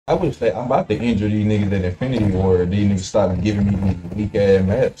I would say I'm about to injure these niggas at Infinity War. These niggas stop giving me these weak ass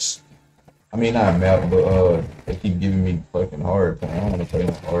maps. I mean not map, but they keep giving me fucking hard time. I don't wanna play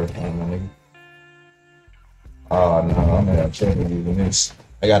no hard time, my nigga. Oh no, I'm gonna have trouble using this.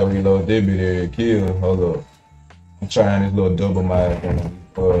 I gotta reload this bit area kill. Hold up. I'm trying this little double map and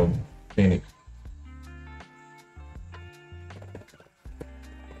Phoenix.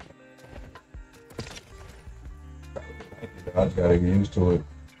 I just gotta get used to it.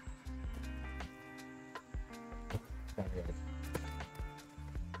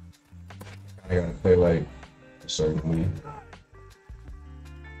 I gotta play like a certain way.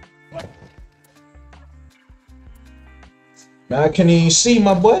 Man, I can't even see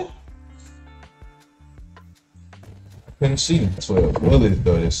my boy. I couldn't see 12 bullets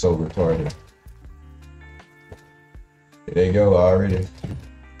though. That's so retarded. There they go already.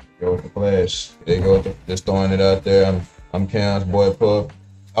 Go with the flash. There they go with just throwing it out there. I'm Cam's boy Pup.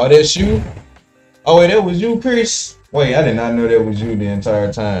 Oh, that's you? Oh wait, that was you, Chris? Wait, I did not know that was you the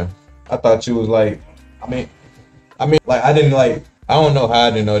entire time. I thought you was like, like I didn't like. I don't know how I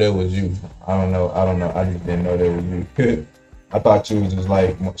didn't know that was you. I don't know. I just didn't know that was you. I thought you was just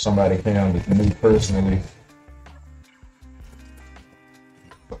like somebody Cam that knew personally.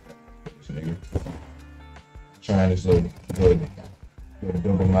 Trying this little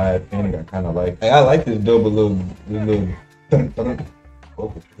double my thing. I kind of like. Hey, I like this double little.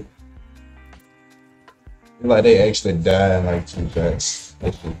 Like they actually die in like 2 shots.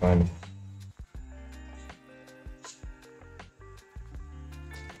 That's just funny.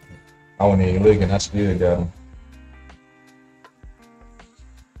 I wasn't even looking. I still got him.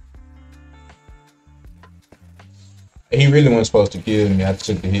 He really wasn't supposed to kill me. I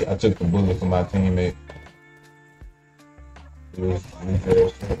took the hit. I took the bullet from my teammate.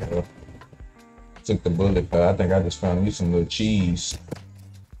 Took the bullet, but I think I just found me some little cheese.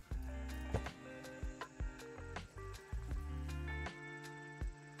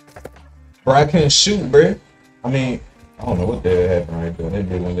 Bro, I couldn't shoot, bro. I mean, I don't know what the hell happened right there. They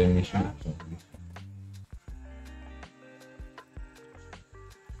didn't let me shoot.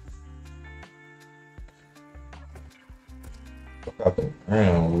 Fuck out the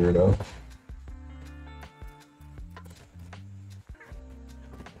ground, weirdo.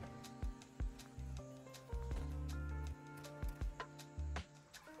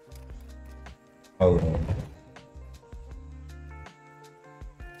 Hold on.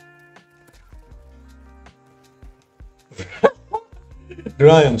 Dude,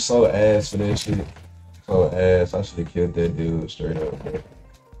 I am so ass for that shit. So ass. I should have killed that dude straight up, bro.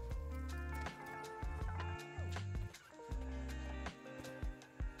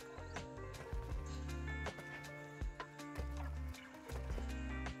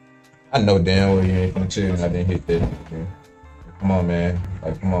 I know damn well you ain't gonna tell me I didn't hit that. Man. Come on, man.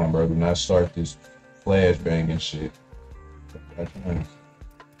 Like, come on, bro. Do not start this flash banging shit.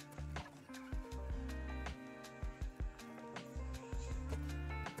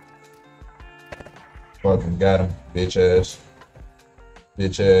 Fucking got him, bitch ass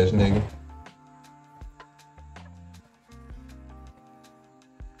nigga.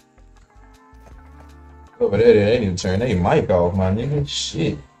 Over there, they ain't even turn they mic off, my nigga.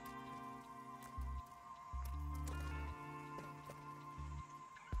 Shit.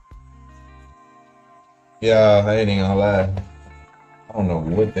 Yeah, I ain't even gonna lie. I don't know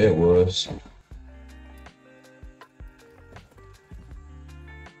what that was.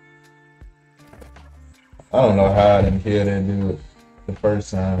 I don't know how I didn't kill that dude the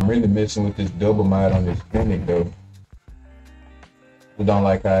first time. I'm really messing with this double mod on this Fennec though. Who don't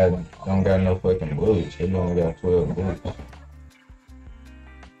like how I don't got no fucking bullets. They only got 12 bullets.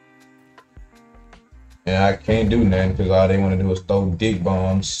 And I can't do nothing because all they want to do is throw dick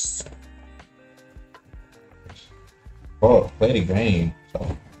bombs. Oh, play the game.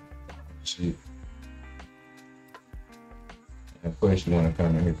 So, shit. And of course you want to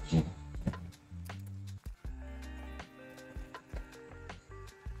come in here for you.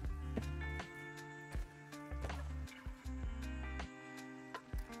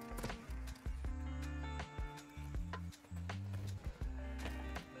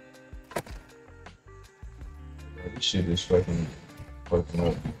 This shit is fucking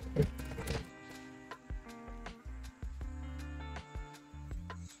up.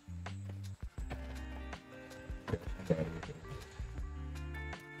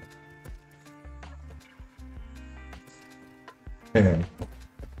 Man.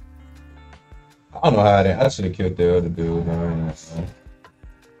 I don't know how I should have killed the other dude, man.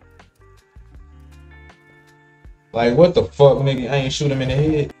 Like, what the fuck, nigga? I ain't shoot him in the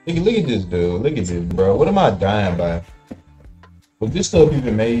head. Look at this dude. Look at this, bro. What am I dying by? Was this stuff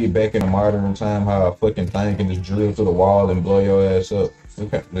even made back in the modern time? How a fucking thing can just drill through the wall and blow your ass up?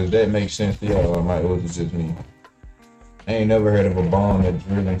 Okay, does that make sense to y'all, or was it just me? I ain't never heard of a bomb that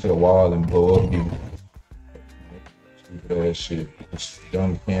drill into the wall and blow up people. Stupid ass shit. It's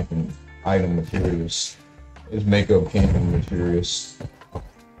dumb camping item materials. It's makeup camping materials.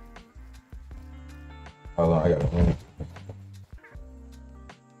 Hold on, I got a phone.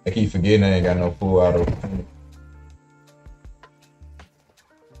 I keep forgetting I ain't got no full auto.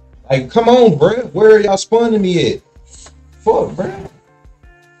 Like, come on, bro. Where are y'all spawning me at? Fuck, bro.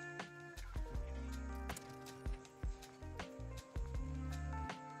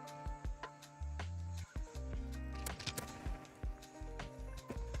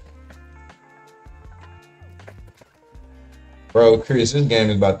 Bro, Chris, this game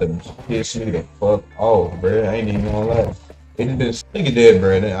is about to piss me the fuck off, bro. I ain't even gonna lie. It just been nigga dead,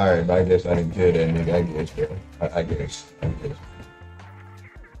 bro. Then, all right, but I guess I didn't kill that nigga. I guess, bro. I guess.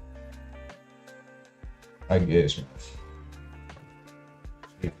 I guess.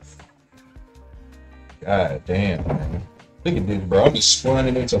 God damn, man. Look at this, bro. I'm just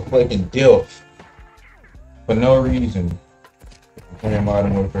spawning into fucking death for no reason. I'm playing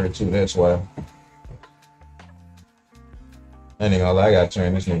Modern Warfare 2, that's why. I ain't gonna lie, I gotta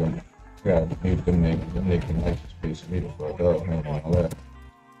turn this nigga. I gotta mute them niggas. Them niggas like this piece of me the fuck up. I ain't gonna lie.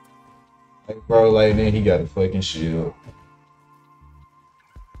 Like, bro, like, then he got a fucking shield.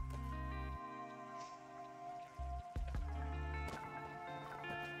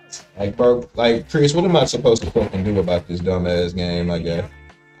 Like, bro, like, Chris, what am I supposed to fucking do about this dumbass game, I guess?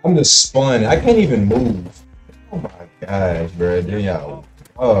 I'm just spun. I can't even move. Oh my gosh, bro. Then y'all.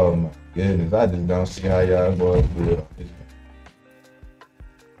 Oh my goodness. I just don't see how y'all boys do it.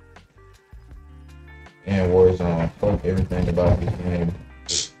 And Warzone. Fuck everything about this game.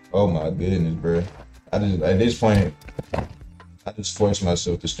 Oh my goodness, bro. At this point, I just forced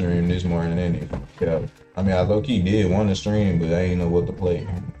myself to stream this morning and yeah. I mean, I low-key did want to stream, but I ain't know what to play.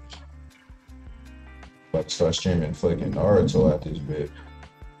 About to start streaming fucking Naruto out this bit.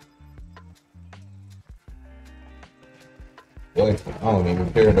 What? I don't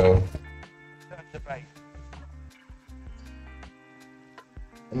even care though.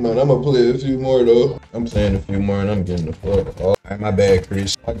 Man, I'm gonna play a few more though. I'm playing a few more and I'm getting the fuck off. Alright, my bad,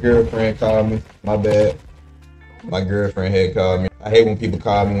 Chris. My girlfriend called me. My bad. My girlfriend had called me. I hate when people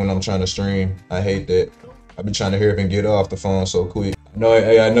call me when I'm trying to stream. I hate that. I've been trying to hurry up and get off the phone so quick. I know I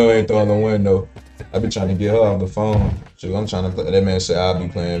ain't throwing the window. I've been trying to get her off the phone. Shoot, I'm trying to play. That man said I'll be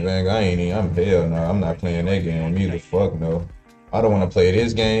playing Vanguard. I'm hell no. I'm not playing that game either. Fuck no. I don't want to play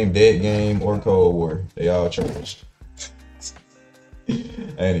this game, that game, or Cold War. They all trash. I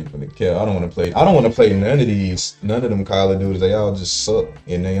ain't even gonna care. I don't want to play none of these. None of them Call of Duties. They all just suck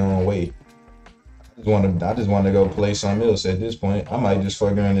in their own way. I just want to go play something else at this point. I might just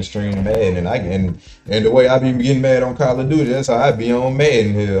fuck around and stream Madden, and the way I be getting mad on Call of Duty, that's how I be on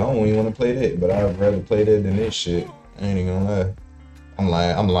Madden here. I don't even want to play that, but I'd rather play that than this shit. I ain't even gonna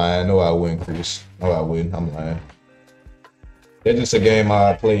lie. I'm lying. No, I wouldn't, Chris. No, I wouldn't. I'm lying. That's just a game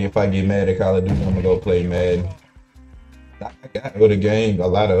I play. If I get mad at Call of Duty, I'm gonna go play Madden. I got other games, a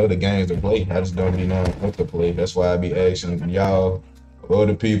lot of other games to play. I just don't be knowing what to play. That's why I be asking y'all,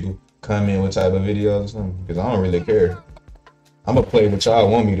 other people, comment what type of videos or something, because I don't really care. I'm gonna play what y'all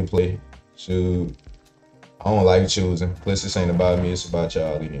want me to play. Shoot, I don't like choosing. Plus, this ain't about me. It's about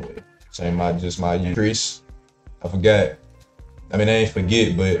y'all anyway. Same just my you, Chris. I forgot. I mean, I ain't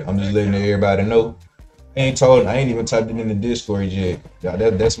forget, but I'm just letting everybody know. I ain't even typed it in the Discord yet. Yeah,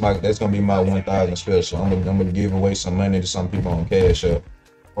 that's gonna be my 1,000 special. I'm gonna give away some money to some people on Cash App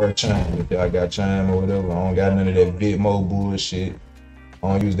or Chime. If y'all got Chime or whatever, I don't got none of that Bitmo bullshit. I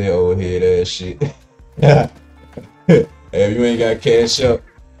don't use that old head ass shit. If you ain't got Cash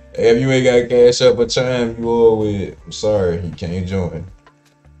App, or Chime, you all with. I'm sorry, you can't join.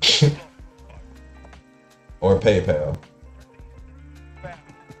 Or PayPal.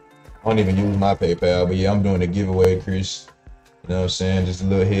 I don't even use my PayPal, but yeah, I'm doing a giveaway, Chris. You know what I'm saying? Just a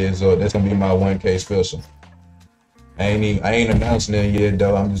little heads up. That's gonna be my 1K special. I ain't announcing it yet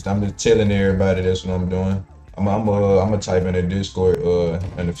though. I'm just telling everybody that's what I'm doing. I'm gonna type in the Discord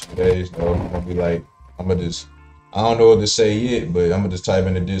in a few days though. I'm gonna be like, I don't know what to say yet, but I'm gonna just type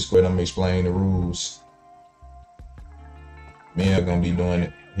in the Discord. I'm gonna explain the rules. Me and gonna be doing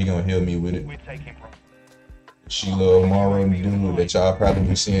it. He gonna help me with it. Sheila Omaro dude that y'all probably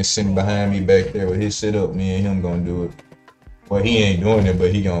be seeing sitting behind me back there with his setup. Me and him gonna do it. Well, he ain't doing it,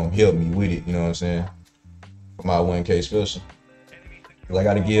 but he gonna help me with it. You know what I'm saying? For my 1K special. Cause I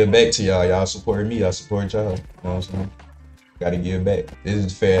gotta give back to y'all. Y'all support me. I support y'all. You know what I'm saying? Gotta give back. This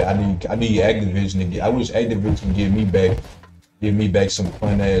is fair. I need Activision to get. I wish Activision would give me back Give me back some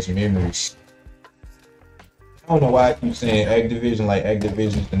fun ass memories. I don't know why I keep saying Activision, like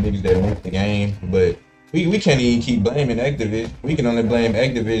Activision's the niggas that make the game, but we can't even keep blaming Activision. We can only blame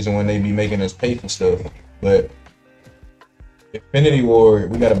Activision when they be making us pay for stuff. But Infinity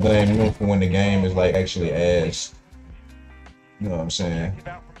Ward, we gotta blame them for when the game is like actually ass. You know what I'm saying?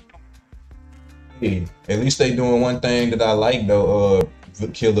 Hey, at least they doing one thing that I like though,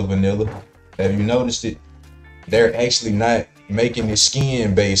 Killer Vanilla. Have you noticed it? They're actually not making it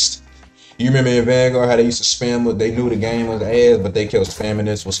skin based. You remember in Vanguard how they used to spam it? They knew the game was ass, but they kept spamming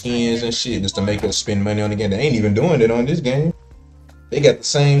us with skins and shit just to make us spend money on the game. They ain't even doing it on this game. They got the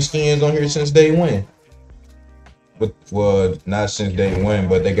same skins on here since day one. But well, not since day one,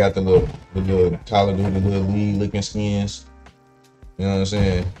 but they got the little Call of Duty, little league looking skins. You know what I'm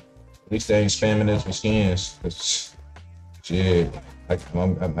saying? At least they ain't spamming us with skins. Shit,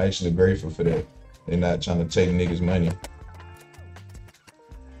 I'm actually grateful for that. They're not trying to take niggas' money.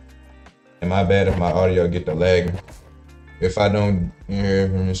 Am I bad if my audio get the lagging? If I don't hear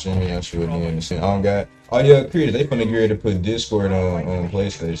from the stream, I should be in the stream. I don't got. Oh yeah, creators, they finna get ready to put Discord on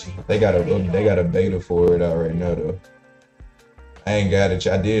PlayStation. They got a beta for it out right now though. I ain't got it.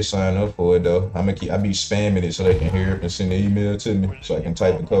 I did sign up for it though. I be spamming it so they can hear it and send the email to me so I can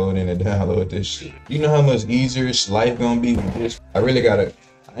type the code in and download this shit. You know how much easier life gonna be with this? I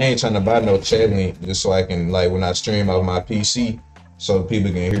ain't trying to buy no chat link just so I can, like, when I stream off my PC so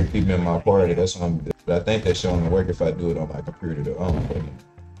people can hear people in my party. That's what I'm doing. But I think that shit only work if I do it on my computer though.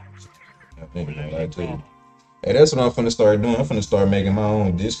 I think I'm gonna lie to you. Hey, that's what I'm finna start doing. I'm finna start making my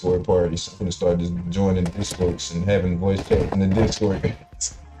own Discord parties. I'm finna start just joining Discords and having voice chat in the Discord.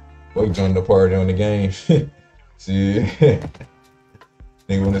 Fuck joining the party on the game. See,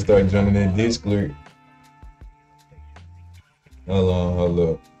 think wanna start joining that Discord. Hold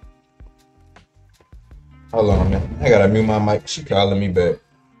on, man. I gotta mute my mic. She calling me back.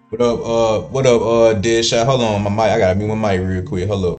 What up, Deadshot? Hold on, my mic. I gotta mute my mic real quick. Hold up.